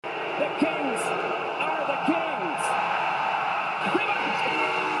The Kings are the Kings.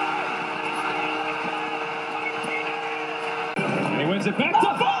 And he wins it back to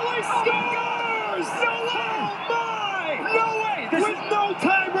Foley. Scores! No way! Oh my! No way! With no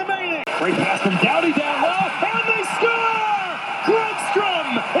time remaining. Great pass from Doughty down low, and they score!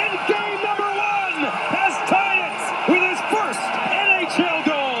 Grundstrom in game number 1 has tied it with his first NHL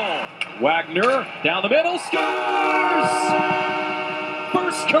goal. Wagner down the middle, scores!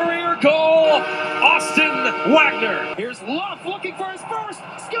 First career goal, Austin Wagner. Here's Luff looking for his first,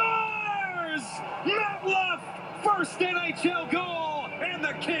 scores! Matt Luff, first NHL goal, and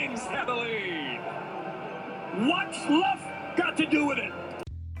the Kings have the lead. What's Luff got to do with it?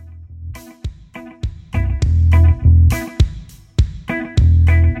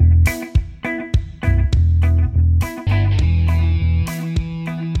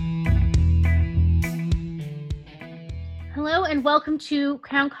 Hello and welcome to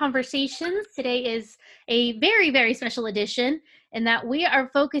Crown Conversations. Today is a very, very special edition in that we are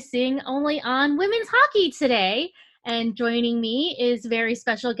focusing only on women's hockey today. And joining me is a very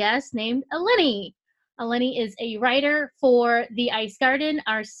special guest named Eleni. Eleni is a writer for The Ice Garden,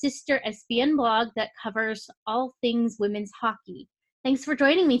 our sister SBN blog that covers all things women's hockey. Thanks for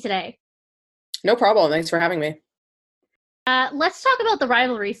joining me today. No problem. Thanks for having me. Let's talk about the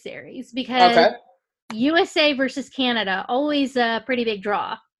rivalry series because USA versus Canada, always a pretty big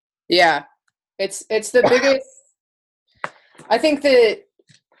draw. Yeah, it's the biggest. I think that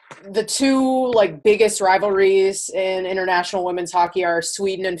the two biggest rivalries in international women's hockey are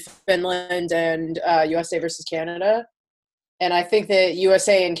Sweden and Finland and USA versus Canada. And I think that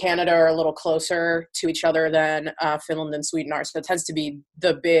USA and Canada are a little closer to each other than Finland and Sweden are. So it tends to be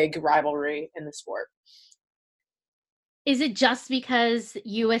the big rivalry in the sport. Is it just because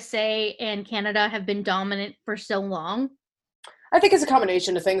USA and Canada have been dominant for so long? I think it's a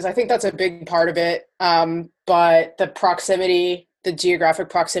combination of things. I think that's a big part of it. But the proximity, the geographic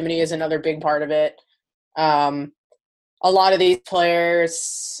proximity is another big part of it. A lot of these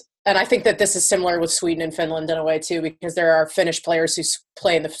players, and I think that this is similar with Sweden and Finland in a way too, because there are Finnish players who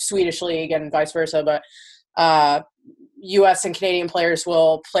play in the Swedish league and vice versa. But U.S. and Canadian players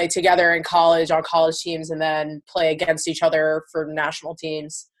will play together in college on college teams and then play against each other for national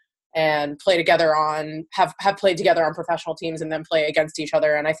teams and play together on have played together on professional teams and then play against each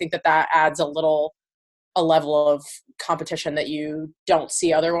other. And I think that adds a level of competition that you don't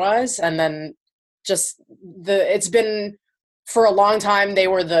see otherwise. And then it's been for a long time, they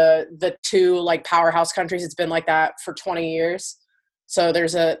were the two powerhouse countries. It's been like that for 20 years. So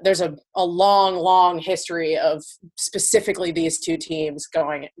there's a long history of specifically these two teams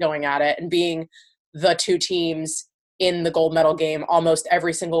going at it and being the two teams in the gold medal game, almost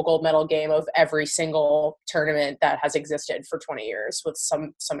every single gold medal game of every single tournament that has existed for 20 years, with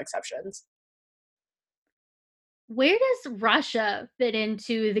some exceptions. Where does Russia fit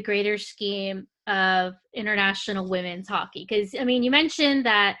into the greater scheme of international women's hockey? Because, I mean, you mentioned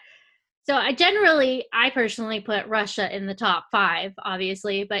that. So I personally put Russia in the top 5,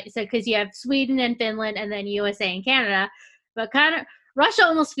 obviously, but so because you have Sweden and Finland and then USA and Canada, but kind of Russia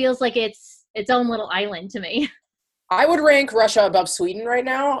almost feels like it's its own little island to me. I would rank Russia above Sweden right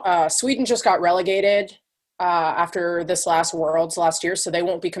now. Sweden just got relegated after this last Worlds last year, so they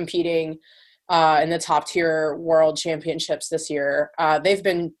won't be competing in the top tier World Championships this year. They've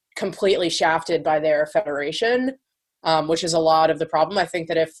been completely shafted by their federation. Which is a lot of the problem. I think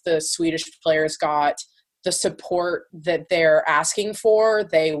that if the Swedish players got the support that they're asking for,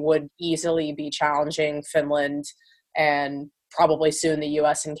 they would easily be challenging Finland and probably soon the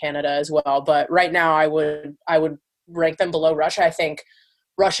US and Canada as well. But right now I would rank them below Russia. I think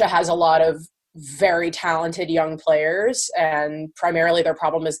Russia has a lot of very talented young players, and primarily their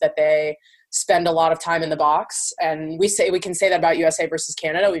problem is that they spend a lot of time in the box. And we can say that about USA versus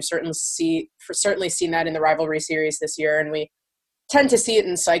Canada. We've certainly seen that in the rivalry series this year, and we tend to see it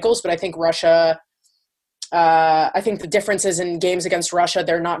in cycles. But I think Russia, I think the difference is in games against Russia,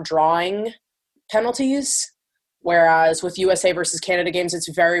 they're not drawing penalties. Whereas with USA versus Canada games, it's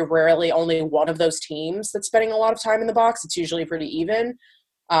very rarely only one of those teams that's spending a lot of time in the box. It's usually pretty even.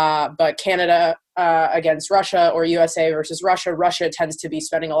 But Canada against Russia or USA versus Russia tends to be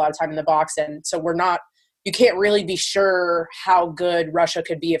spending a lot of time in the box. And so you can't really be sure how good Russia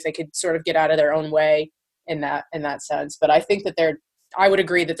could be if they could sort of get out of their own way in that sense. But I think that I would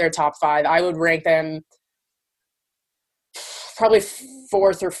agree that they're top 5. I would rank them probably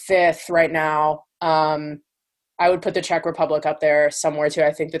 4th or 5th right now. I would put the Czech Republic up there somewhere too.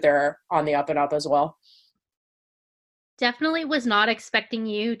 I think that they're on the up and up as well. Definitely was not expecting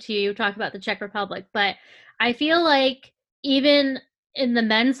you to talk about the Czech Republic, but I feel like even in the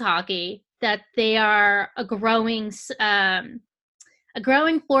men's hockey that they are a growing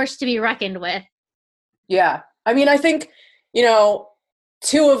force to be reckoned with. Yeah. I mean, I think,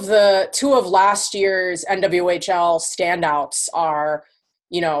 two of last year's NWHL standouts are,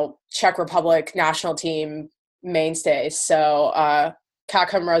 Czech Republic national team mainstays. So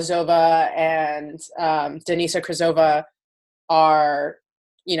Katka Mrazova and Denisa Krzyzova are,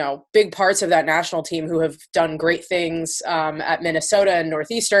 big parts of that national team who have done great things at Minnesota and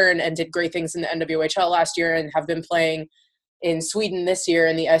Northeastern and did great things in the NWHL last year and have been playing in Sweden this year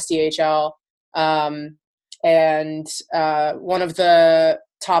in the SDHL. And one of the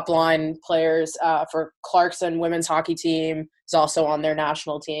top line players for Clarkson women's hockey team is also on their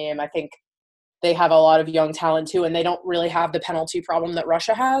national team. I think they have a lot of young talent too, and they don't really have the penalty problem that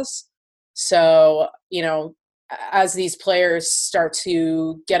Russia has. So, as these players start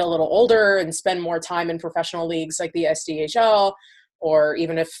to get a little older and spend more time in professional leagues like the SDHL, or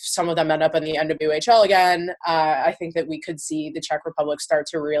even if some of them end up in the NWHL again, I think that we could see the Czech Republic start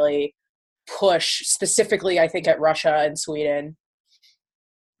to really push, specifically, I think, at Russia and Sweden.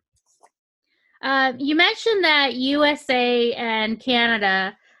 You mentioned that USA and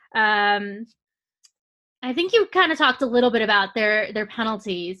Canada. I think you kind of talked a little bit about their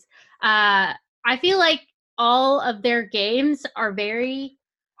penalties. I feel like all of their games are very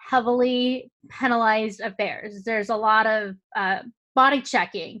heavily penalized affairs. There's a lot of body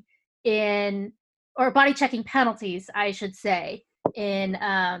checking body checking penalties, I should say, in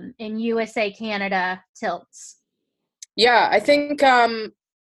USA Canada tilts. Yeah, I think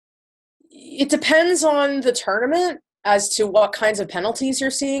it depends on the tournament as to what kinds of penalties you're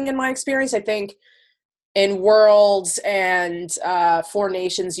seeing. In my experience, I think in Worlds and Four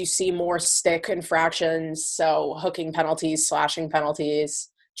Nations, you see more stick infractions, so hooking penalties, slashing penalties,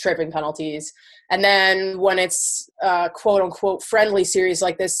 tripping penalties. And then when it's quote-unquote friendly series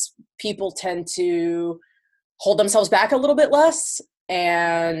like this, people tend to hold themselves back a little bit less,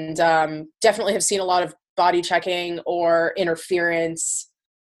 and definitely have seen a lot of body checking or interference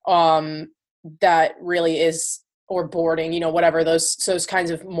that really is, or boarding, whatever, those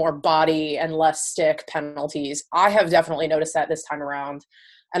kinds of more body and less stick penalties. I have definitely noticed that this time around.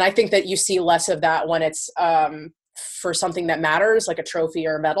 And I think that you see less of that when it's for something that matters, like a trophy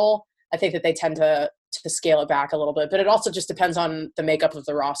or a medal. I think that they tend to scale it back a little bit, but it also just depends on the makeup of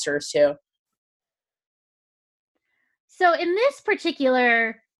the rosters too. So in this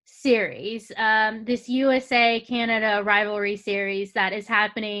particular series, this USA-Canada rivalry series that is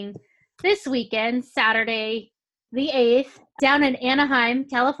happening this weekend, Saturday the 8th, down in Anaheim,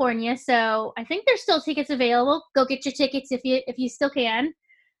 California. So I think there's still tickets available. Go get your tickets if you still can.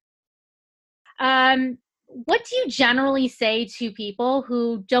 What do you generally say to people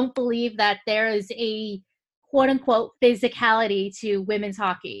who don't believe that there is a quote-unquote physicality to women's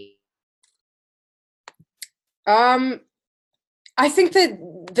hockey? I think that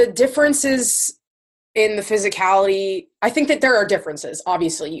the differences in the physicality, I think that there are differences.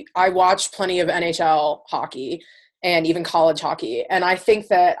 Obviously, I watch plenty of NHL hockey and even college hockey, and I think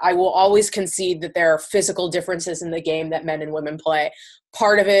that I will always concede that there are physical differences in the game that men and women play.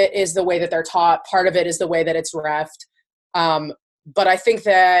 Part of it is the way that they're taught. Part of it is the way that it's reffed. But I think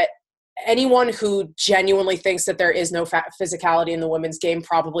that anyone who genuinely thinks that there is no physicality in the women's game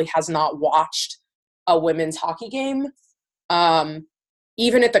probably has not watched a women's hockey game.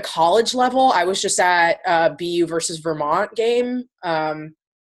 Even at the college level, I was just at a BU versus Vermont game.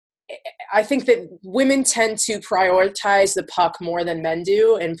 I think that women tend to prioritize the puck more than men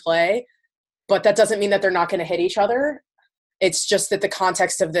do in play, but that doesn't mean that they're not going to hit each other. It's just that the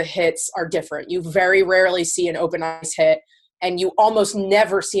context of the hits are different. You very rarely see an open ice hit, and you almost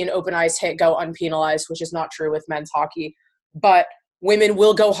never see an open ice hit go unpenalized, which is not true with men's hockey. But women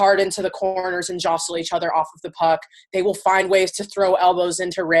will go hard into the corners and jostle each other off of the puck. They will find ways to throw elbows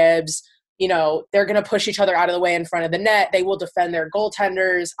into ribs. They're going to push each other out of the way in front of the net. They will defend their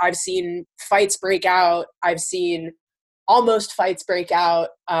goaltenders. I've seen fights break out. I've seen almost fights break out.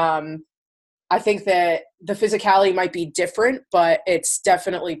 I think that the physicality might be different, but it's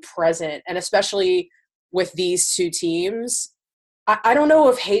definitely present. And especially with these two teams, I don't know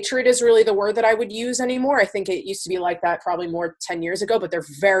if hatred is really the word that I would use anymore. I think it used to be like that probably more 10 years ago, but they're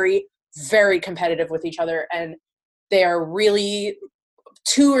very, very competitive with each other. And they are really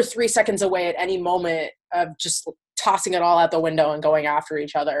 2 or 3 seconds away at any moment of just tossing it all out the window and going after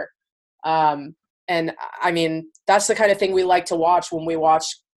each other. And I mean, that's the kind of thing we like to watch when we watch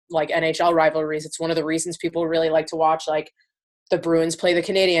like NHL rivalries. It's one of the reasons people really like to watch like the Bruins play the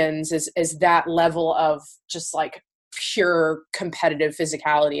Canadiens is that level of just like pure competitive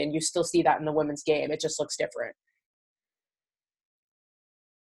physicality. And you still see that in the women's game. It just looks different.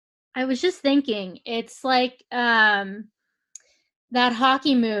 I was just thinking, it's like that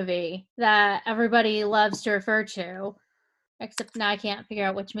hockey movie that everybody loves to refer to, except now I can't figure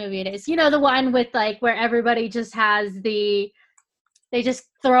out which movie it is. You know, the one with like where everybody just has they just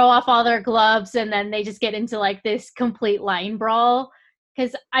throw off all their gloves and then they just get into like this complete line brawl.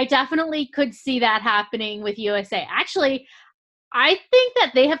 Because I definitely could see that happening with USA. Actually, I think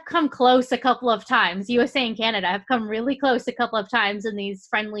that they have come close a couple of times. USA and Canada have come really close a couple of times in these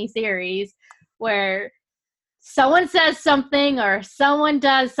friendly series where someone says something or someone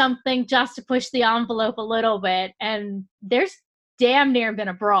does something just to push the envelope a little bit, and there's damn near been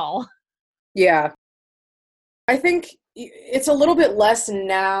a brawl. Yeah. I think it's a little bit less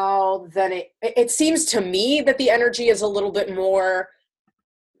now than it seems to me that the energy is a little bit more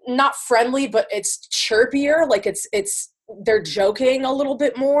not friendly, but it's chirpier. Like they're joking a little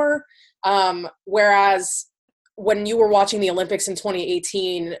bit more. Whereas when you were watching the Olympics in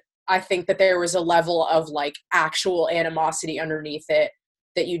 2018, I think that there was a level of like actual animosity underneath it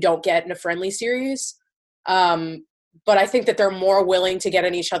that you don't get in a friendly series. But I think that they're more willing to get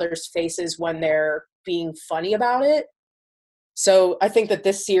in each other's faces when they're being funny about it. So I think that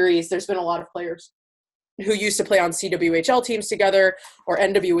this series, there's been a lot of players who used to play on CWHL teams together or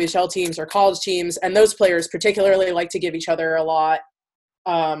NWHL teams or college teams. And those players particularly like to give each other a lot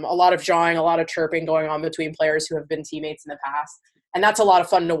of jawing, a lot of chirping going on between players who have been teammates in the past. And that's a lot of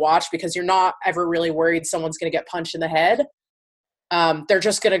fun to watch because you're not ever really worried someone's going to get punched in the head. They're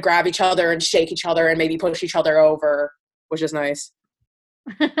just going to grab each other and shake each other and maybe push each other over, which is nice.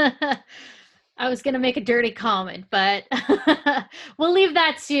 I was going to make a dirty comment, but we'll leave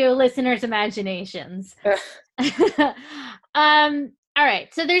that to listeners' imaginations. All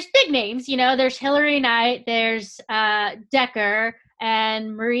right. So there's big names, you know, there's Hilary Knight, there's Decker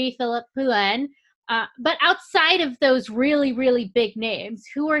and Marie-Philip Poulin. But outside of those really, really big names,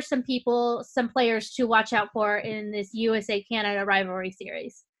 who are some players to watch out for in this USA-Canada rivalry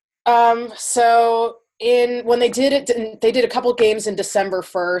series? So when they did it, they did a couple games in December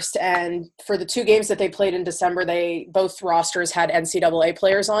 1st, and for the 2 games that they played in December, both rosters had NCAA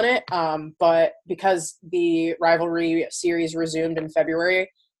players on it. But because the rivalry series resumed in February,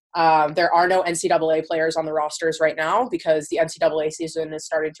 there are no NCAA players on the rosters right now because the NCAA season is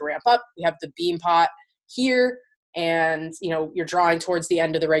starting to ramp up. We have the Beanpot here, and you're drawing towards the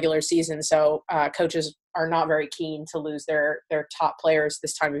end of the regular season, so coaches are not very keen to lose their top players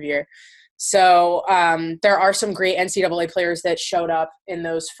this time of year. So there are some great NCAA players that showed up in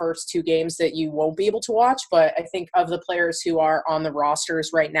those first 2 games that you won't be able to watch. But I think of the players who are on the rosters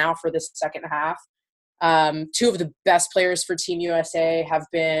right now for this second half, 2 of the best players for Team USA have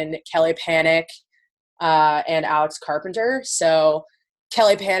been Kelly Panic and Alex Carpenter. So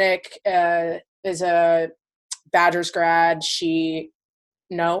Kelly Panic is a Badgers grad. She's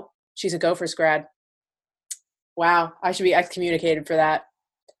a Gophers grad. Wow, I should be excommunicated for that.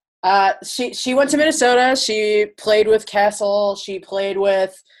 She went to Minnesota. She played with Kessel. She played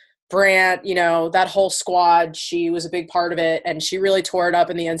with Brandt, that whole squad. She was a big part of it, and she really tore it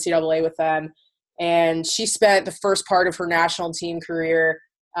up in the NCAA with them. And she spent the first part of her national team career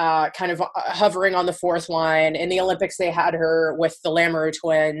kind of hovering on the 4th line. In the Olympics, they had her with the Lamoureux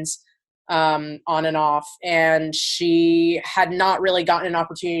twins on and off, and she had not really gotten an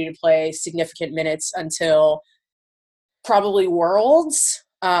opportunity to play significant minutes until probably Worlds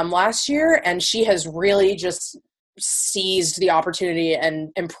last year, and she has really just seized the opportunity and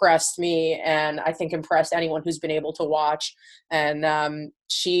impressed me, and I think impressed anyone who's been able to watch. And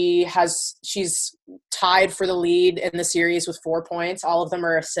she's tied for the lead in the series with 4 points. All of them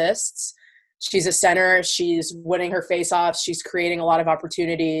are assists. She's a center. She's winning her faceoffs. She's creating a lot of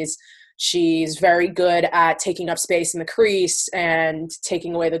opportunities. She's very good at taking up space in the crease and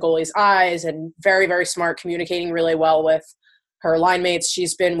taking away the goalie's eyes, and very, very smart, communicating really well with her line mates.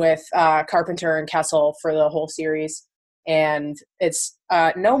 She's been with Carpenter and Kessel for the whole series. And it's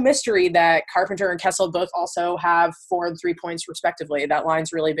no mystery that Carpenter and Kessel both also have 4 and 3 points respectively. That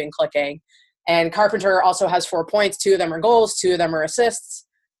line's really been clicking. And Carpenter also has 4 points. 2 of them are goals. 2 of them are assists.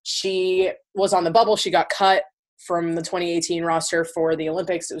 She was on the bubble. She got cut from the 2018 roster for the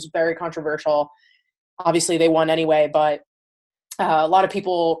Olympics. It was very controversial. Obviously, they won anyway, but a lot of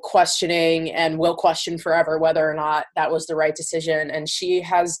people questioning and will question forever whether or not that was the right decision. And she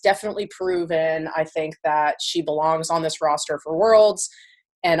has definitely proven, I think, that she belongs on this roster for Worlds.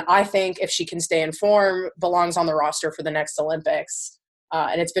 And I think if she can stay in form, belongs on the roster for the next Olympics.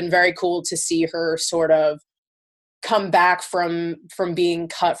 And it's been very cool to see her sort of come back from being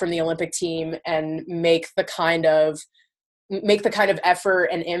cut from the Olympic team and make the kind of make the kind of effort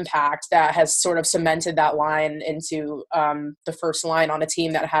and impact that has sort of cemented that line into the first line on a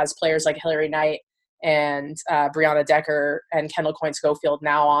team that has players like Hillary Knight and Brianna Decker and Kendall Coyne-Schofield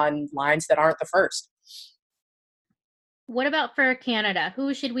now on lines that aren't the first. What about for Canada?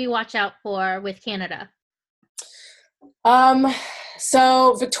 Who should we watch out for with Canada?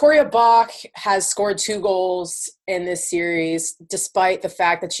 So Victoria Bach has scored 2 goals in this series, despite the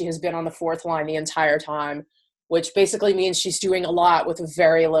fact that she has been on the fourth line the entire time, which basically means she's doing a lot with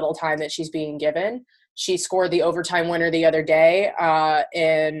very little time that she's being given. She scored the overtime winner the other day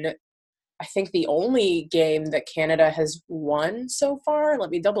in, I think, the only game that Canada has won so far. Let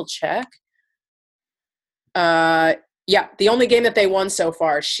me double check. Yeah, the only game that they won so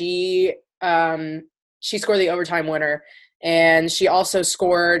far. She scored the overtime winner, and she also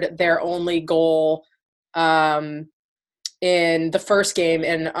scored their only goal in the first game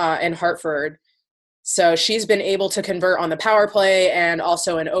in Hartford. So she's been able to convert on the power play and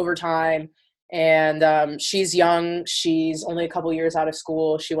also in overtime. And she's young. She's only a couple years out of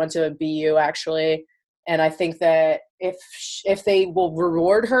school. She went to BU, actually. And I think that if they will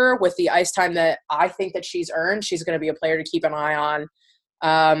reward her with the ice time that I think that she's earned, she's going to be a player to keep an eye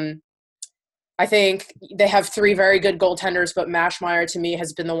on. I think they have 3 very good goaltenders, but Mashmeyer, to me,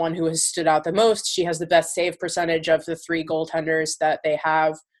 has been the one who has stood out the most. She has the best save percentage of the 3 goaltenders that they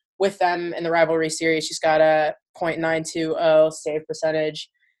have with them in the rivalry series. She's got a .920 save percentage.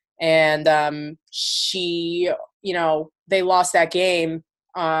 And she, they lost that game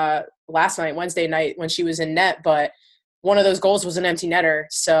last night, Wednesday night, when she was in net, but one of those goals was an empty netter.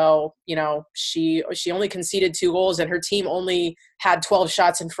 So, she only conceded 2 goals and her team only had 12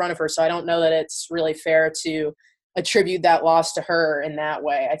 shots in front of her. So I don't know that it's really fair to attribute that loss to her in that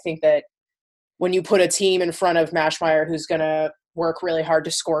way. I think that when you put a team in front of Mashmeyer who's going to work really hard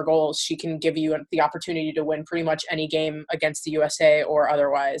to score goals, she can give you the opportunity to win pretty much any game against the USA or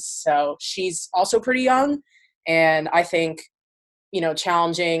otherwise. So she's also pretty young. And I think,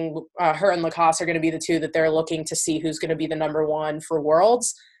 challenging her and Lacoste are going to be the 2 that they're looking to see who's going to be the number 1 for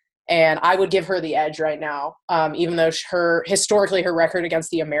Worlds. And I would give her the edge right now, even though historically her record against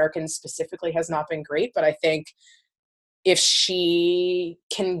the Americans specifically has not been great. But I think if she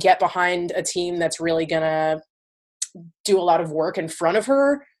can get behind a team that's really going to do a lot of work in front of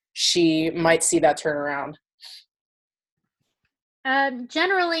her, she might see that turnaround.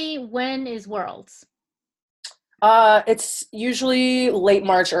 Generally, when is Worlds? It's usually late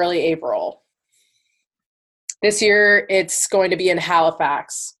March, early April. This year, it's going to be in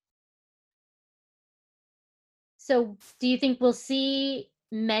Halifax. So do you think we'll see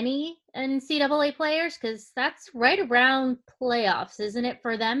many NCAA players? Because that's right around playoffs, isn't it,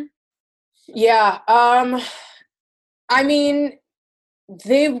 for them? Yeah. I mean,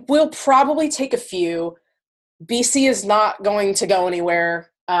 they will probably take a few. BC is not going to go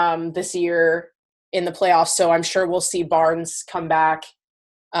anywhere this year in the playoffs, so I'm sure we'll see Barnes come back.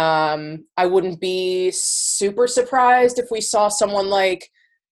 I wouldn't be super surprised if we saw someone like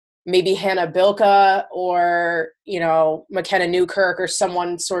maybe Hannah Bilka or, McKenna Newkirk or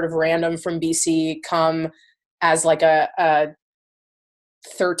someone sort of random from BC come as like a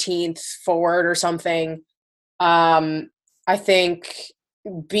 13th forward or something. I think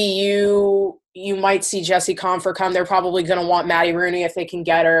BU, you might see Jessie Comfer come. They're probably going to want Maddie Rooney if they can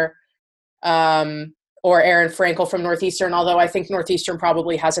get her, or Erin Frankel from Northeastern, although I think Northeastern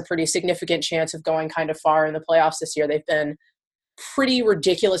probably has a pretty significant chance of going kind of far in the playoffs this year. They've been pretty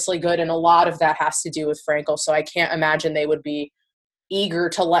ridiculously good, and a lot of that has to do with Frankel, so I can't imagine they would be eager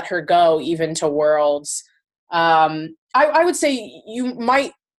to let her go even to Worlds. I would say you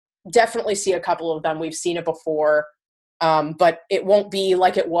might definitely see a couple of them. We've seen it before. But it won't be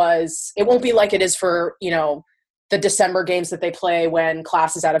like it was. It won't be like it is for, the December games that they play when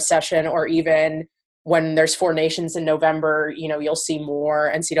class is out of session, or even when there's 4 nations in November. You'll see more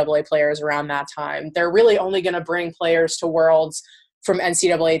NCAA players around that time. They're really only going to bring players to Worlds from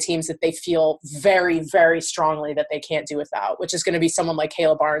NCAA teams that they feel very, very strongly that they can't do without, which is going to be someone like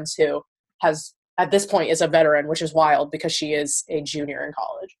Kayla Barnes, who has, at this point, is a veteran, which is wild because she is a junior in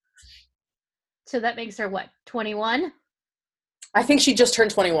college. So that makes her, 21? I think she just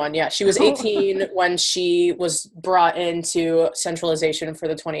turned 21. Yeah, she was 18 when she was brought into centralization for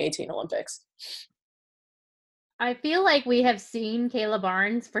the 2018 Olympics. I feel like we have seen Kayla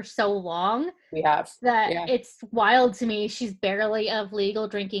Barnes for so long. We have. That It's wild to me. She's barely of legal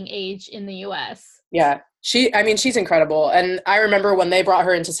drinking age in the U.S. Yeah, she's incredible. And I remember when they brought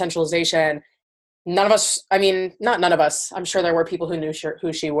her into centralization, none of us, not none of us, I'm sure there were people who knew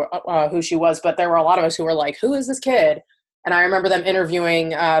who she was, but there were a lot of us who were like, who is this kid? And I remember them interviewing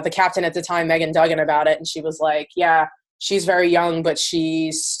the captain at the time, Megan Duggan, about it. And she was like, yeah, she's very young, but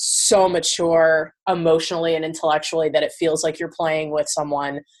she's so mature emotionally and intellectually that it feels like you're playing with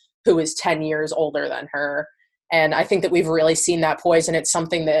someone who is 10 years older than her. And I think that we've really seen that poise, and it's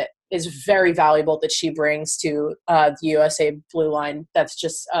something that is very valuable that she brings to the USA blue line. That's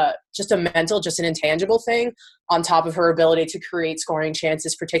just a mental, just an intangible thing on top of her ability to create scoring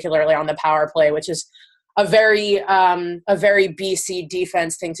chances, particularly on the power play, which is a very BC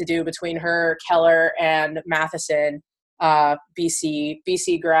defense thing to do between her, Keller, and Matheson,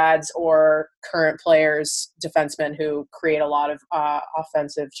 BC grads or current players, defensemen who create a lot of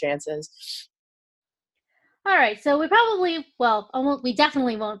offensive chances. All right, so we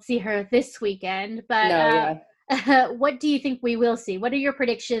definitely won't see her this weekend, but No, what do you think we will see? What are your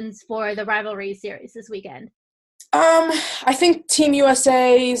predictions for the rivalry series this weekend? I think Team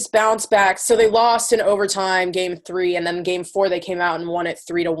USA's bounce back. So they lost in overtime, game 3, and then game 4 they came out and won it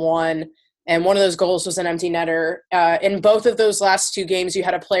 3-1. And one of those goals was an empty netter. In both of those last 2 games, you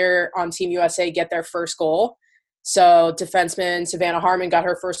had a player on Team USA get their first goal. So defenseman Savannah Harmon got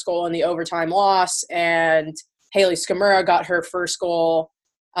her first goal in the overtime loss, and Haley Skamura got her first goal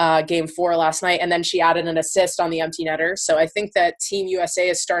game 4 last night, and then she added an assist on the empty netter. So I think that Team USA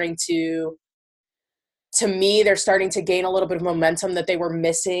is starting to me, they're starting to gain a little bit of momentum that they were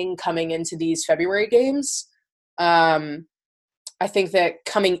missing coming into these February games. I think that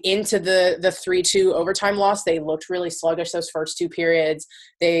coming into the 3-2 overtime loss, they looked really sluggish those first 2 periods.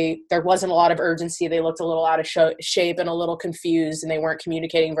 There wasn't a lot of urgency. They looked a little out of shape and a little confused, and they weren't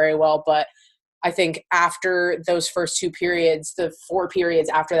communicating very well. But I think after those first 2 periods, the 4 periods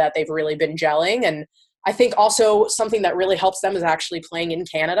after that, they've really been gelling. And I think also something that really helps them is actually playing in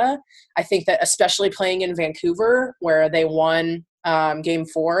Canada. I think that especially playing in Vancouver, where they won game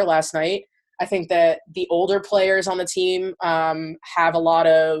 4 last night, I think that the older players on the team have a lot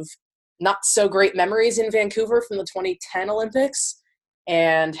of not so great memories in Vancouver from the 2010 Olympics.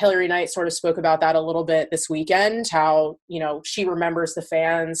 And Hilary Knight sort of spoke about that a little bit this weekend, how, she remembers the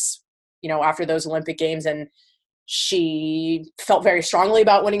fans, after those Olympic games, and she felt very strongly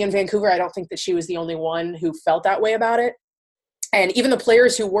about winning in Vancouver. I don't think that she was the only one who felt that way about it. And even the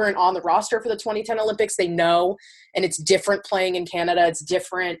players who weren't on the roster for the 2010 Olympics, they know, and it's different playing in Canada. It's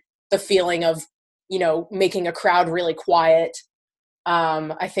different. The feeling of, making a crowd really quiet,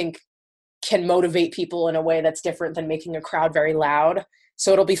 I think can motivate people in a way that's different than making a crowd very loud.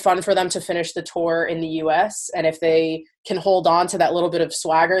 So it'll be fun for them to finish the tour in the US. And if they can hold on to that little bit of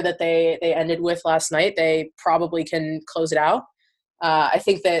swagger that they ended with last night, they probably can close it out. I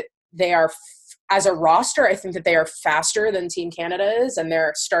think that they are, as a roster, I think that they are faster than Team Canada is, and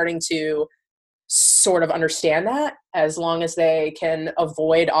they're starting to sort of understand that. As long as they can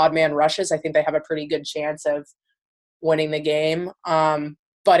avoid odd man rushes, I think they have a pretty good chance of winning the game.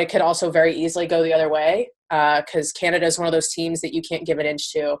 But it could also very easily go the other way, because Canada is one of those teams that you can't give an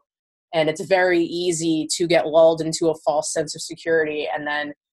inch to. And it's very easy to get lulled into a false sense of security and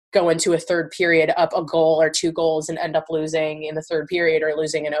then go into a third period up a goal or 2 goals and end up losing in the third period or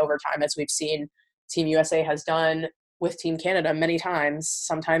losing in overtime, as we've seen Team USA has done with Team Canada many times,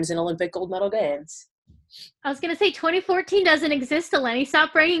 sometimes in Olympic gold medal games. I was going to say 2014 doesn't exist, Eleni.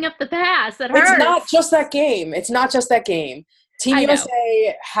 Stop bringing up the past. That hurts. It's not just that game. Team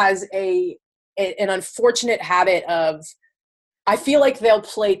USA has an unfortunate habit of, I feel like they'll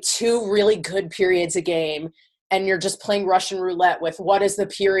play 2 really good periods a game, and you're just playing Russian roulette with what is the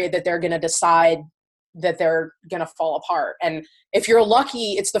period that they're going to decide that they're going to fall apart. And if you're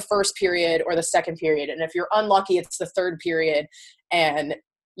lucky, it's the first period or the second period. And if you're unlucky, it's the third period. And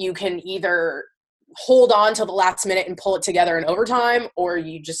you can either hold on to the last minute and pull it together in overtime, or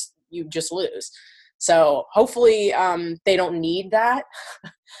you just lose. So hopefully they don't need that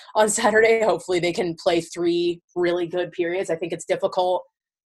on Saturday. Hopefully they can play 3 really good periods. I think it's difficult.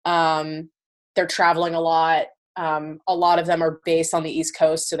 They're traveling a lot. A lot of them are based on the East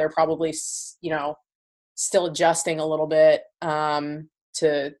Coast, so they're probably, still adjusting a little bit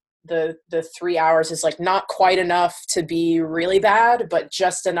to the 3 hours is like not quite enough to be really bad, but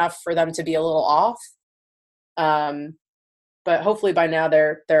just enough for them to be a little off. But hopefully by now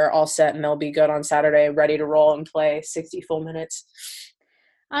they're all set and they'll be good on Saturday, ready to roll and play 60 full minutes.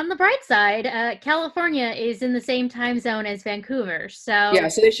 On the bright side, California is in the same time zone as Vancouver. So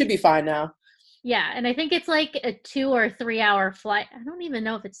they should be fine now. Yeah, and I think it's like a 2 or 3 hour flight. I don't even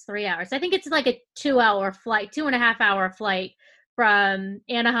know if it's 3 hours. I think it's like a 2-hour flight, 2.5 hour flight from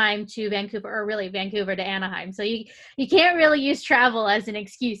Anaheim to Vancouver, or really Vancouver to Anaheim. So you can't really use travel as an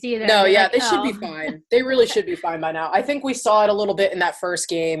excuse either. No, yeah, they should be fine. They really should be fine by now. I think we saw it a little bit in that first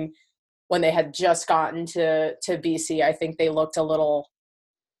game when they had just gotten to BC. I think they looked a little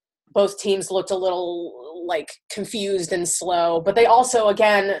both teams looked a little like confused and slow, but they also,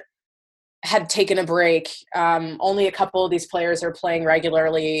 again, had taken a break. Only a couple of these players are playing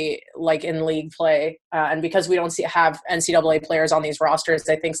regularly, like in league play. And because we don't have NCAA players on these rosters,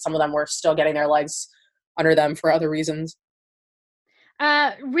 I think some of them were still getting their legs under them for other reasons.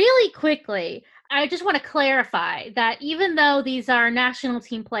 Really quickly, I just want to clarify that even though these are national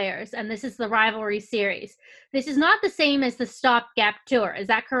team players and this is the rivalry series, this is not the same as the stopgap tour. Is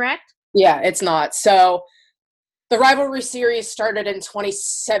that correct? Yeah, it's not. So the rivalry series started in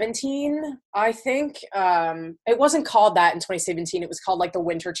 2017, I think. It wasn't called that in 2017. It was called like the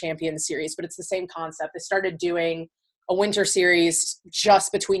Winter Champions Series, but it's the same concept. They started doing a winter series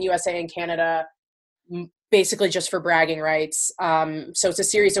just between USA and Canada, basically just for bragging rights. So it's a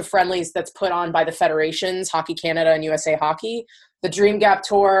series of friendlies that's put on by the federations, Hockey Canada and USA Hockey. The Dream Gap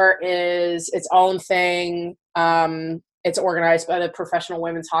Tour is its own thing. It's organized by the Professional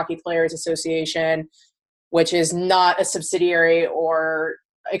Women's Hockey Players Association, which is not a subsidiary or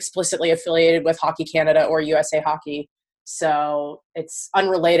explicitly affiliated with Hockey Canada or USA Hockey. So it's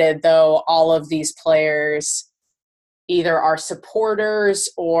unrelated, though all of these players either are supporters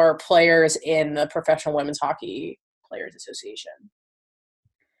or players in the Professional Women's Hockey Players Association.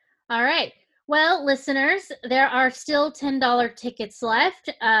 All right. Well, listeners, there are still $10 tickets left.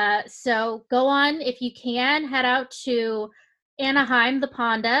 So go on, if you can, head out to Anaheim, the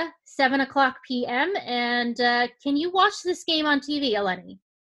Ponda, 7:00 p.m. And can you watch this game on TV, Eleni?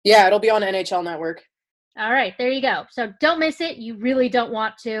 Yeah, it'll be on NHL Network. All right, there you go. So don't miss it. You really don't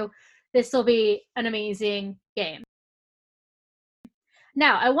want to. This will be an amazing game.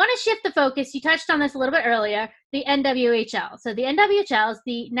 Now, I want to shift the focus. You touched on this a little bit earlier, the NWHL. So the NWHL is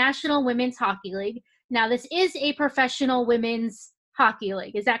the National Women's Hockey League. Now, this is a professional women's hockey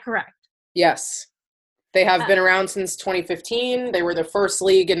league. Is that correct? Yes. They have been around since 2015. They were the first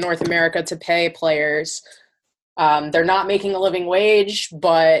league in North America to pay players. They're not making a living wage,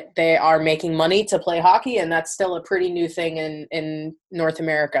 but they are making money to play hockey, and that's still a pretty new thing in North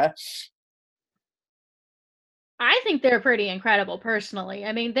America. I think they're pretty incredible, personally.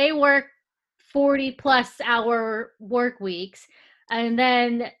 I mean, they work 40-plus hour work weeks, and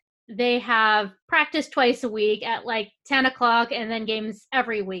then they have practice twice a week at like 10 o'clock and then games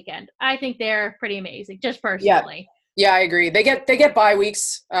every weekend. I think they're pretty amazing, just personally. Yeah, I agree. They get bye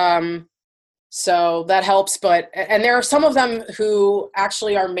weeks, so that helps. And there are some of them who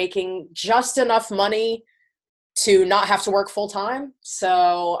actually are making just enough money to not have to work full time.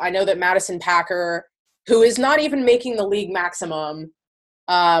 So I know that Madison Packer, who is not even making the league maximum,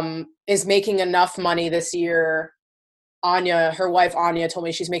 is making enough money this year. Her wife Anya, told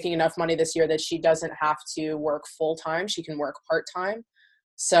me she's making enough money this year that she doesn't have to work full-time. She can work part-time.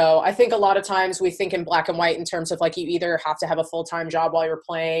 So I think a lot of times we think in black and white in terms of like you either have to have a full-time job while you're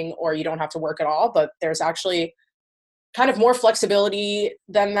playing or you don't have to work at all, but there's actually kind of more flexibility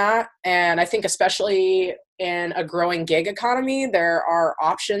than that. And I think especially in a growing gig economy, there are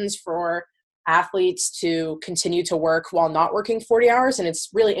options for athletes to continue to work while not working 40 hours. And it's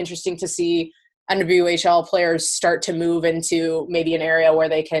really interesting to see NWHL players start to move into maybe an area where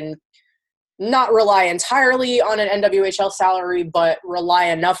they can not rely entirely on an NWHL salary, but rely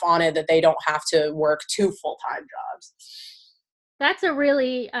enough on it that they don't have to work 2 full-time jobs. That's a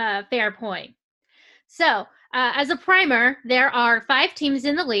really fair point. So as a primer, there are 5 teams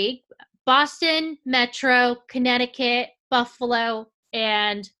in the league: Boston, Metro, Connecticut, Buffalo,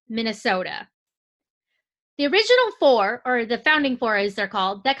 and Minnesota. The original 4, or the founding 4 as they're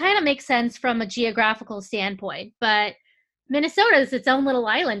called, that kind of makes sense from a geographical standpoint, but Minnesota is its own little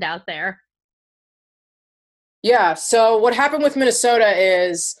island out there. Yeah, so what happened with Minnesota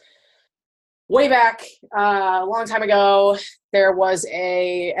is way back a long time ago, there was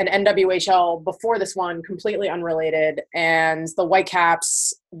an NWHL before this one, completely unrelated, and the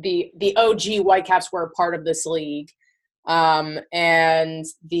Whitecaps, the OG Whitecaps were a part of this league. And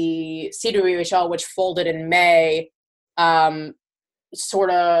the CWHL, which folded in May,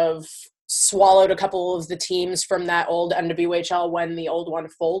 sort of swallowed a couple of the teams from that old NWHL when the old one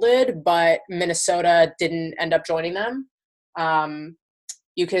folded, but Minnesota didn't end up joining them.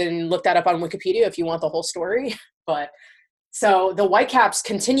 You can look that up on Wikipedia if you want the whole story. But so the Whitecaps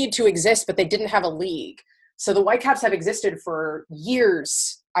continued to exist, but they didn't have a league. So the Whitecaps have existed for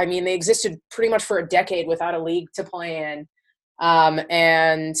years. I mean, they existed pretty much for a decade without a league to play in,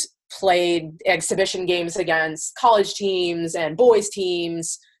 and played exhibition games against college teams and boys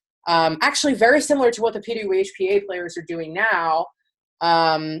teams, actually very similar to what the PWHPA players are doing now,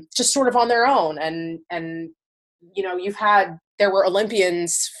 just sort of on their own. And you know, there were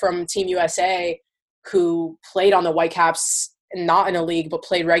Olympians from Team USA who played on the Whitecaps not in a league, but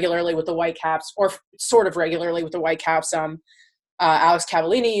played regularly with the Whitecaps, or sort of regularly with the Whitecaps. Alex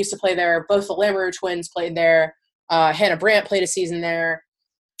Cavallini used to play there. Both the Lamoureux twins played there. Hannah Brandt played a season there.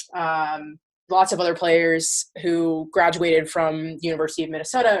 Lots of other players who graduated from University of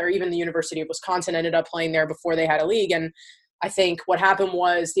Minnesota or even the University of Wisconsin ended up playing there before they had a league. And I think what happened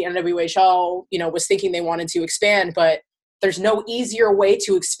was the NWHL, was thinking they wanted to expand, but there's no easier way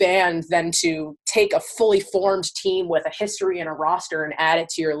to expand than to take a fully formed team with a history and a roster and add it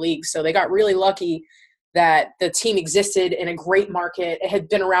to your league. So they got really lucky that the team existed in a great market. It had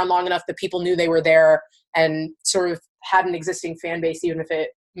been around long enough that people knew they were there and sort of had an existing fan base, even if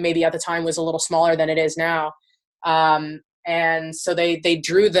it maybe at the time was a little smaller than it is now. And so they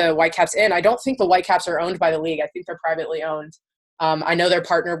drew the Whitecaps in. I don't think the Whitecaps are owned by the league. I think they're privately owned. I know they're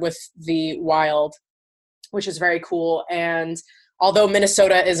partnered with the Wild, which is very cool. And although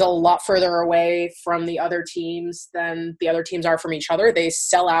Minnesota is a lot further away from the other teams than the other teams are from each other, they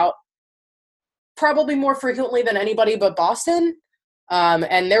sell out probably more frequently than anybody but Boston.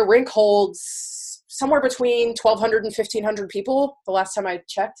 And their rink holds somewhere between 1,200 and 1,500 people the last time I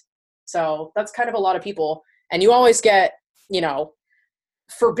checked. So that's kind of a lot of people. And you always get,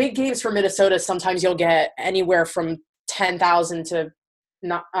 for big games for Minnesota, sometimes you'll get anywhere from 10,000 to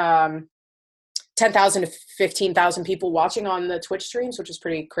 10,000 to 15,000 people watching on the Twitch streams, which is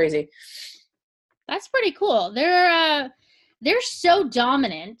pretty crazy. That's pretty cool. They're so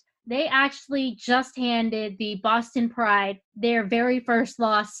dominant. They actually just handed the Boston Pride their very first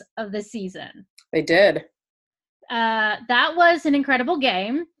loss of the season. They did. That was an incredible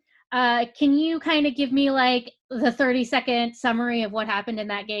game. Can you kind of give me like the 30-second summary of what happened in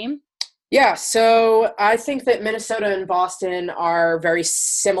that game? Yeah, so I think that Minnesota and Boston are very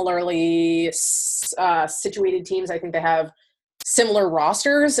similarly situated teams. I think they have similar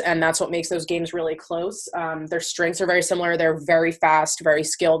rosters, and that's what makes those games really close. Their strengths are very similar. They're very fast, very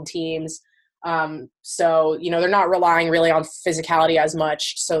skilled teams. So, they're not relying really on physicality as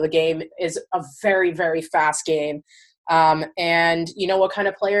much. So the game is a very, very fast game. And what kind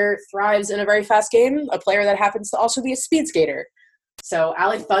of player thrives in a very fast game? A player that happens to also be a speed skater. So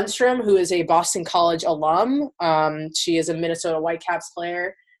Allie Thunstrom, who is a Boston College alum, she is a Minnesota Whitecaps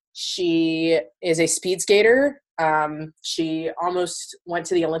player. She is a speed skater. She almost went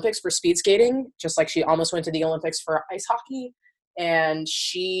to the Olympics for speed skating, just like she almost went to the Olympics for ice hockey. And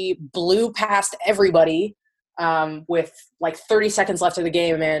she blew past everybody with like 30 seconds left of the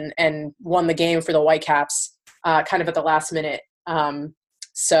game and won the game for the Whitecaps kind of at the last minute.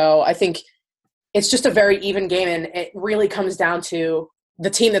 So I think it's just a very even game, and it really comes down to the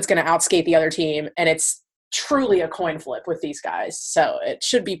team that's going to outskate the other team, and it's truly a coin flip with these guys. So it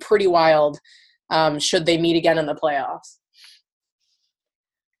should be pretty wild should they meet again in the playoffs.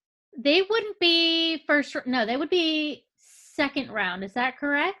 They wouldn't be they would be second round. Is that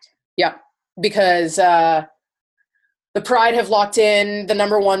correct? Yeah, because the Pride have locked in the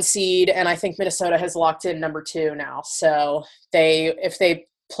number 1 seed, and I think Minnesota has locked in number 2 now. So if they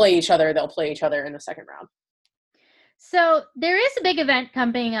play each other, they'll play each other in the second round. So there is a big event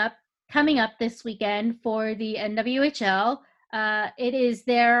coming up this weekend for the NWHL. It is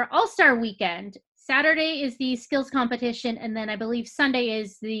their All-Star weekend. Saturday is the skills competition, and then I believe Sunday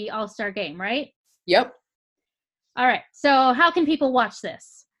is the All-Star game, right? Yep. All right. So how can people watch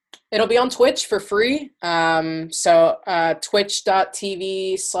this? It'll be on Twitch for free.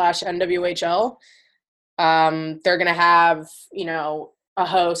 Twitch.tv/NWHL. They're going to have, a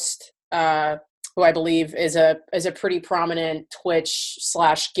host who I believe is a pretty prominent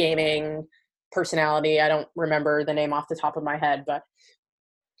Twitch/gaming personality. I don't remember the name off the top of my head, but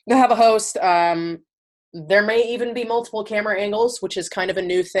they'll have a host. There may even be multiple camera angles, which is kind of a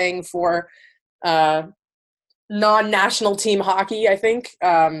new thing for non-national team hockey, I think.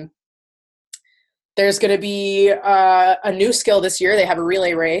 There's going to be a new skill this year. They have a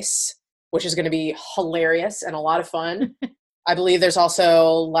relay race, which is going to be hilarious and a lot of fun. I believe there's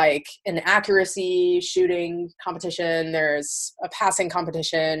also like an accuracy shooting competition. There's a passing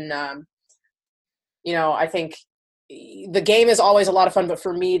competition. I think the game is always a lot of fun, but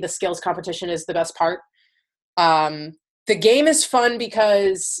for me, the skills competition is the best part. The game is fun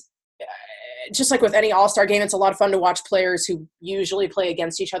because just like with any all-star game, it's a lot of fun to watch players who usually play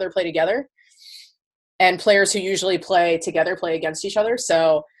against each other play together, and players who usually play together play against each other.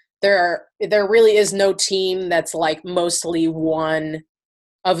 So there really is no team that's like mostly one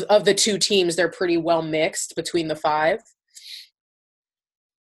of the two teams. They're pretty well mixed between the 5.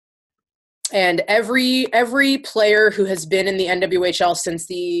 And every player who has been in the NWHL since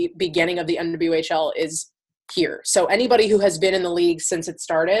the beginning of the NWHL is here. So anybody who has been in the league since it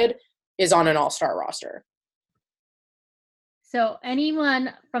started is on an all-star roster. So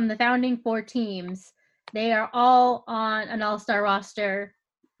anyone from the founding 4 teams, they are all on an all-star roster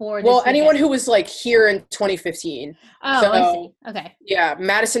for this Well, weekend. anyone who was like here in 2015. Oh, So, I see. Okay. yeah,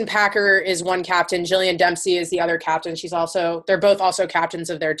 Madison Packer is one captain. Jillian Dempsey is the other captain. They're both also captains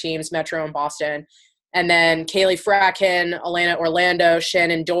of their teams, Metro and Boston. And then Kaylee Fracken, Alana Orlando,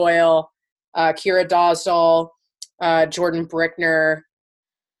 Shannon Doyle, Kira Dosdall, Jordan Brickner.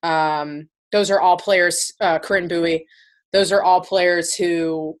 Those are all players, Corinne Bowie. Those are all players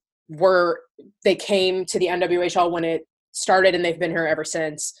who they came to the NWHL when it started, and they've been here ever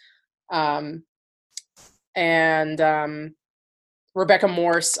since. Rebecca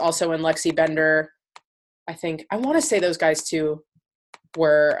Morse also and Lexi Bender. I want to say those guys too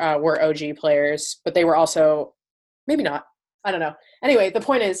were OG players, but they were also maybe not. I don't know. Anyway, the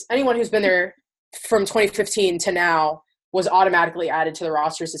point is anyone who's been there from 2015 to now was automatically added to the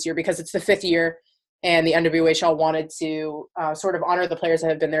rosters this year because it's the 5th year, and the NWHL wanted to sort of honor the players that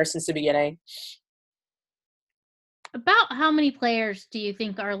have been there since the beginning. About how many players do you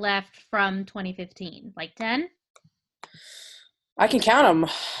think are left from 2015? Like 10? I can count them.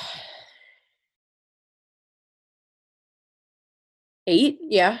 8?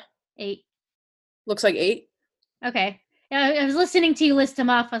 Yeah. 8. Looks like 8. Okay. Yeah, I was listening to you list them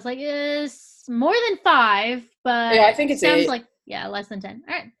off. I was like, it's more than 5, but yeah, I think it's sounds 8. like less than 10.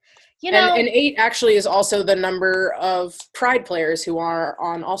 All right. And 8 actually is also the number of Pride players who are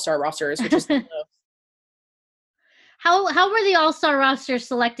on All-Star rosters, which is How were the All-Star rosters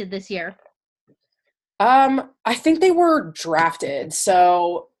selected this year? I think they were drafted.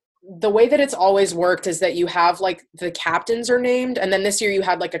 So the way that it's always worked is that you have like the captains are named, and then this year you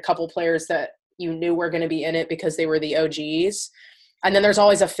had like a couple players that you knew were going to be in it because they were the OGs. And then there's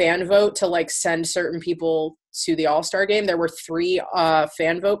always a fan vote to like send certain people to the All-Star game. There were 3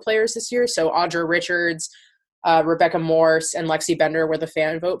 fan vote players this year. So Audra Richards, Rebecca Morse, and Lexi Bender were the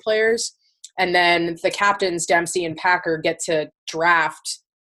fan vote players. And then the captains, Dempsey and Packer, get to draft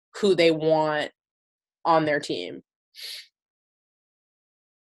who they want on their team.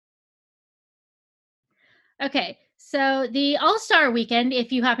 Okay, so the All-Star weekend,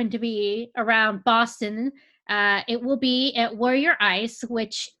 if you happen to be around Boston, it will be at Warrior Ice,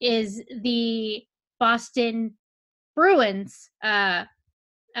 which is the Boston Bruins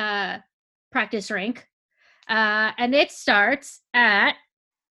practice rink. And it starts at,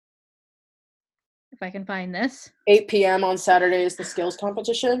 if I can find this, 8 p.m. on Saturday is the skills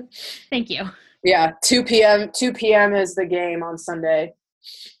competition. Thank you. Yeah, 2 p.m. is the game on Sunday.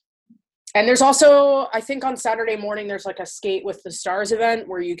 And there's also, I think on Saturday morning, there's like a Skate with the Stars event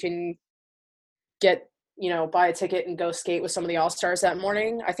where you can get, buy a ticket and go skate with some of the All-Stars that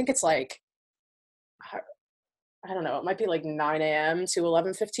morning. I think it's like, I don't know, it might be like 9 a.m. to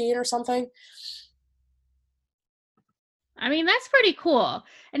 11:15 or something. I mean, that's pretty cool.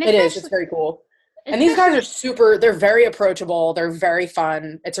 And it is. It's very cool. And these guys are they're very approachable. They're very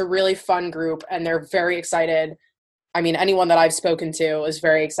fun. It's a really fun group, and they're very excited. I mean, anyone that I've spoken to is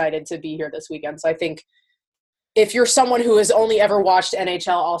very excited to be here this weekend. So I think if you're someone who has only ever watched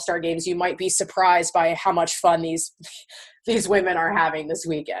NHL All-Star games, you might be surprised by how much fun these women are having this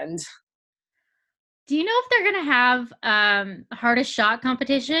weekend. Do you know if they're going to have hardest shot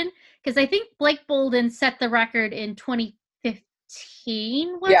competition? Because I think Blake Bolden set the record in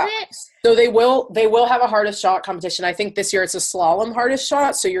 2015, was it? So they will have a hardest shot competition. I think this year it's a slalom hardest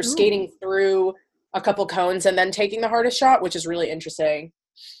shot. So you're skating through a couple cones and then taking the hardest shot, which is really interesting.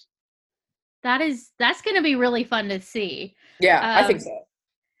 That's going to be really fun to see. Yeah, I think so.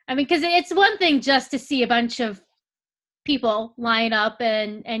 I mean, because it's one thing just to see a bunch of people line up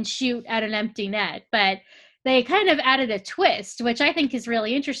and shoot at an empty net, but they kind of added a twist, which I think is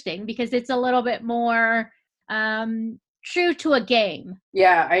really interesting because it's a little bit more true to a game.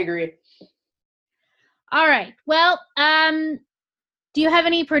 Yeah, I agree. All right. Well, do you have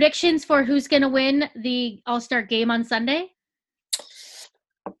any predictions for who's going to win the All-Star game on Sunday?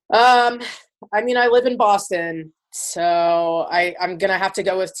 I mean, I live in Boston, so I'm going to have to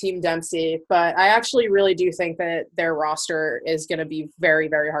go with Team Dempsey, but I actually really do think that their roster is going to be very,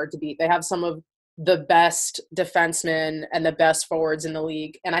 very hard to beat. They have some of the best defensemen and the best forwards in the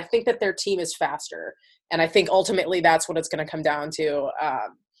league, and I think that their team is faster, and I think ultimately that's what it's going to come down to.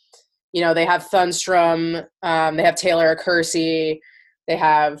 They have Thunstrom, they have Taylor Kersey, they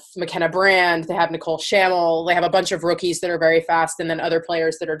have McKenna Brand, they have Nicole Schammel, they have a bunch of rookies that are very fast, and then other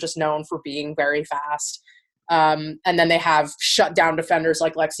players that are just known for being very fast. And then they have shutdown defenders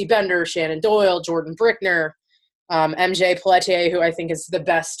like Lexi Bender, Shannon Doyle, Jordan Brickner, MJ Pelletier, who I think is the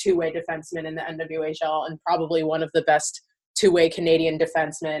best two-way defenseman in the NWHL and probably one of the best two-way Canadian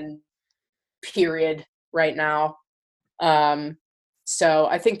defensemen, period, right now. So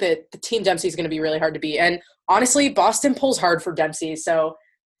I think that the Team Dempsey is going to be really hard to beat. And honestly, Boston pulls hard for Dempsey. So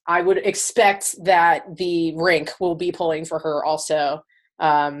I would expect that the rink will be pulling for her also.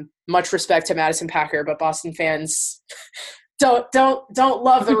 Much respect to Madison Packer, but Boston fans don't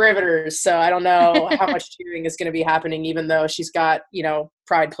love the Riveters. So I don't know how much cheering is going to be happening, even though she's got,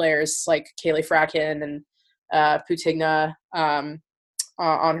 Pride players like Kaylee Fracken and Putigna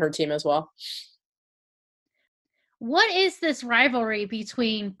on her team as well. What is this rivalry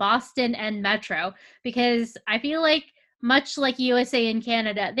between Boston and Metro? Because I feel like, much like USA and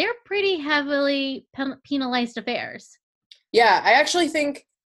Canada, they're pretty heavily penalized affairs. Yeah, I actually think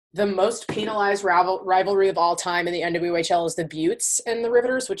the most penalized rivalry of all time in the NWHL is the Buttes and the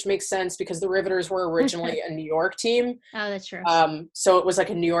Riveters, which makes sense because the Riveters were originally a New York team. Oh, that's true. So it was like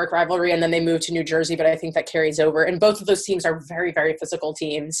a New York rivalry, and then they moved to New Jersey, but I think that carries over. And both of those teams are very, very physical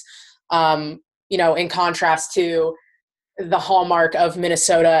teams, in contrast to the hallmark of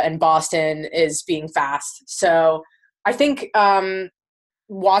Minnesota and Boston is being fast. So I think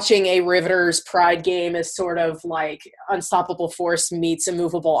watching a Riveters Pride game is sort of like unstoppable force meets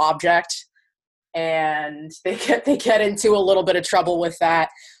immovable object, and they get into a little bit of trouble with that.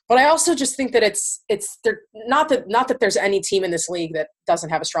 But I also just think that it's not that there's any team in this league that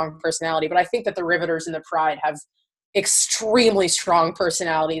doesn't have a strong personality, but I think that the Riveters and the Pride have extremely strong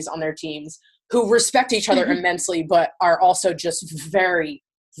personalities on their teams who respect each other immensely, but are also just very,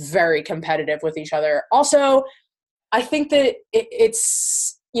 very competitive with each other. Also, I think that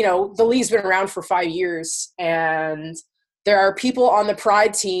it's, the league's been around for 5 years, and there are people on the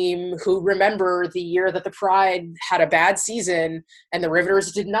Pride team who remember the year that the Pride had a bad season and the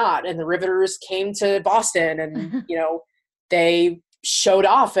Riveters did not, and the Riveters came to Boston and, they showed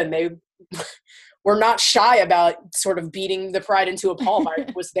off, and they were not shy about sort of beating the Pride into a pulp. I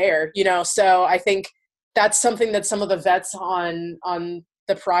was there, so I think that's something that some of the vets on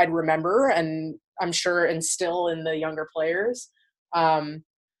the Pride remember, and I'm sure instill in the younger players. But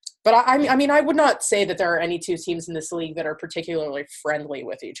I mean, I would not say that there are any two teams in this league that are particularly friendly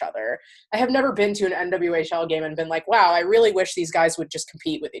with each other. I have never been to an NWHL game and been like, wow, I really wish these guys would just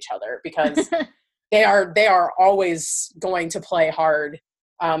compete with each other, because they are always going to play hard,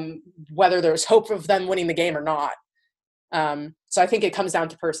 whether there's hope of them winning the game or not. So I think it comes down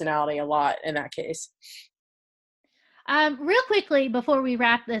to personality a lot in that case. Real quickly, before we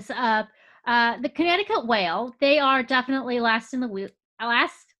wrap this up, the Connecticut Whale, they are definitely last in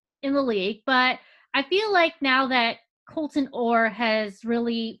the league, but I feel like now that Colton Orr has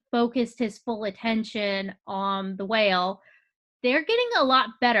really focused his full attention on the Whale, they're getting a lot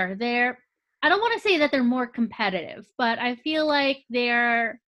better. I don't want to say that they're more competitive, but I feel like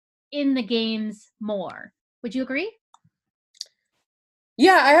they're in the games more. Would you agree?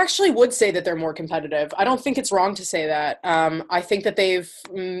 Yeah, I actually would say that they're more competitive. I don't think it's wrong to say that. I think that they've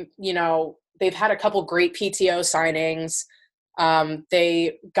had a couple great PTO signings.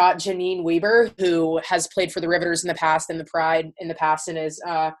 They got Janine Weber, who has played for the Riveters in the past and the Pride in the past, and is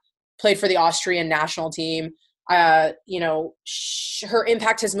played for the Austrian national team. Her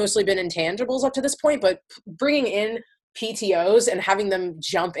impact has mostly been intangibles up to this point, but bringing in PTOs and having them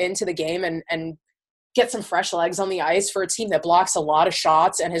jump into the game and get some fresh legs on the ice for a team that blocks a lot of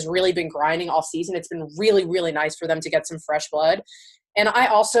shots and has really been grinding all season. It's been really, really nice for them to get some fresh blood. And I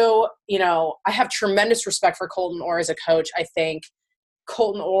also, I have tremendous respect for Colton Orr as a coach. I think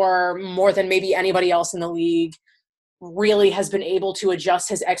Colton Orr, more than maybe anybody else in the league, really has been able to adjust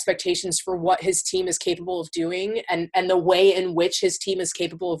his expectations for what his team is capable of doing and the way in which his team is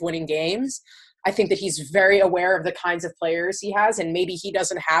capable of winning games. I think that he's very aware of the kinds of players he has, and maybe he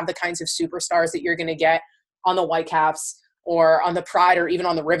doesn't have the kinds of superstars that you're going to get on the Whitecaps or on the Pride or even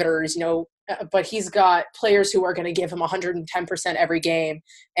on the Riveters, but he's got players who are going to give him 110% every game,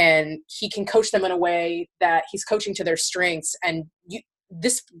 and he can coach them in a way that he's coaching to their strengths. And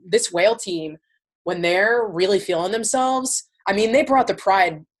this Whale team, when they're really feeling themselves, I mean, they brought the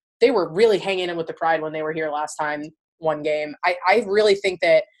Pride. They were really hanging in with the Pride when they were here last time, one game. I really think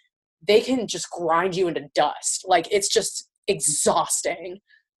that they can just grind you into dust. Like, it's just exhausting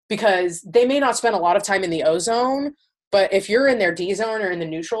because they may not spend a lot of time in the O zone, but if you're in their D zone or in the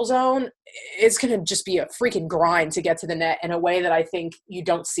neutral zone, it's going to just be a freaking grind to get to the net in a way that I think you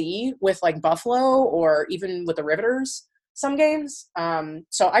don't see with like Buffalo or even with the Riveters some games.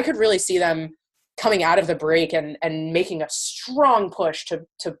 So I could really see them coming out of the break and making a strong push to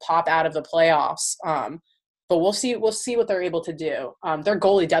pop out of the playoffs. But we'll see what they're able to do. Their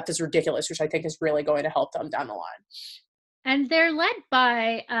goalie depth is ridiculous, which I think is really going to help them down the line. And they're led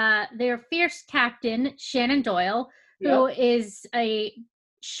by their fierce captain, Shannon Doyle, who is a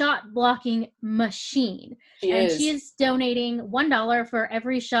shot blocking machine. And she is donating $1 for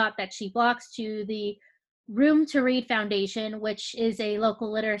every shot that she blocks to the Room to Read Foundation, which is a local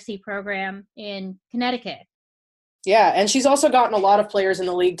literacy program in Connecticut. Yeah, and she's also gotten a lot of players in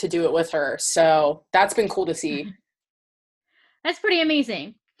the league to do it with her. So that's been cool to see. That's pretty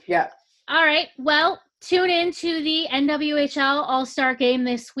amazing. Yeah. All right. Well, tune in to the NWHL All-Star Game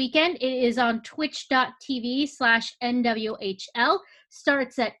this weekend. It is on twitch.tv/NWHL.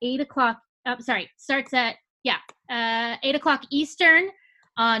 Starts at 8 o'clock. Starts at 8 o'clock Eastern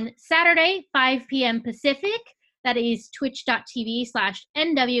on Saturday, 5 p.m. Pacific. That is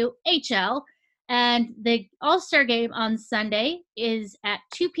twitch.tv/NWHL. And the All-Star Game on Sunday is at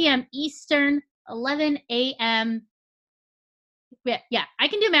 2 p.m. Eastern, 11 a.m. Yeah, I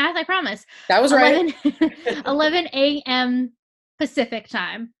can do math, I promise. That was 11, right. 11 a.m. Pacific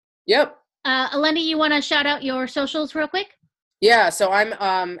time. Yep. Alendi, you want to shout out your socials real quick? Yeah, so I'm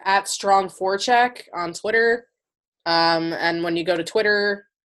at Strong4Check on Twitter. And when you go to Twitter,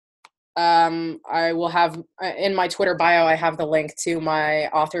 I will have in my Twitter bio, I have the link to my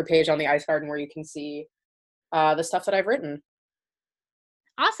author page on the Ice Garden where you can see the stuff that I've written.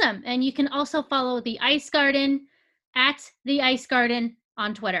 Awesome. And you can also follow the Ice Garden at the Ice Garden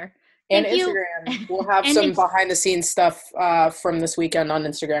on Twitter. And Instagram. We'll have some behind the scenes stuff from this weekend on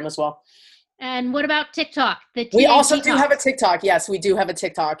Instagram as well. And what about TikTok? We also do have a TikTok. Yes, we do have a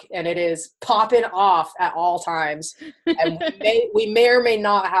TikTok, and it is popping off at all times. And we may or may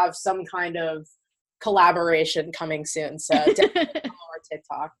not have some kind of collaboration coming soon. So definitely follow our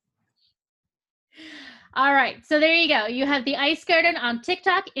TikTok. All right. So there you go. You have the Ice Garden on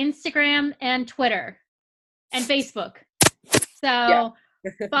TikTok, Instagram, and Twitter, and Facebook. So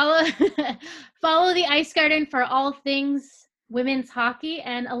follow the Ice Garden for all things women's hockey.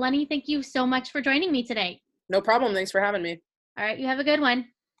 And Eleni, thank you so much for joining me today. No problem. Thanks for having me. All right. You have a good one.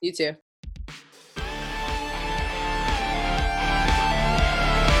 You too.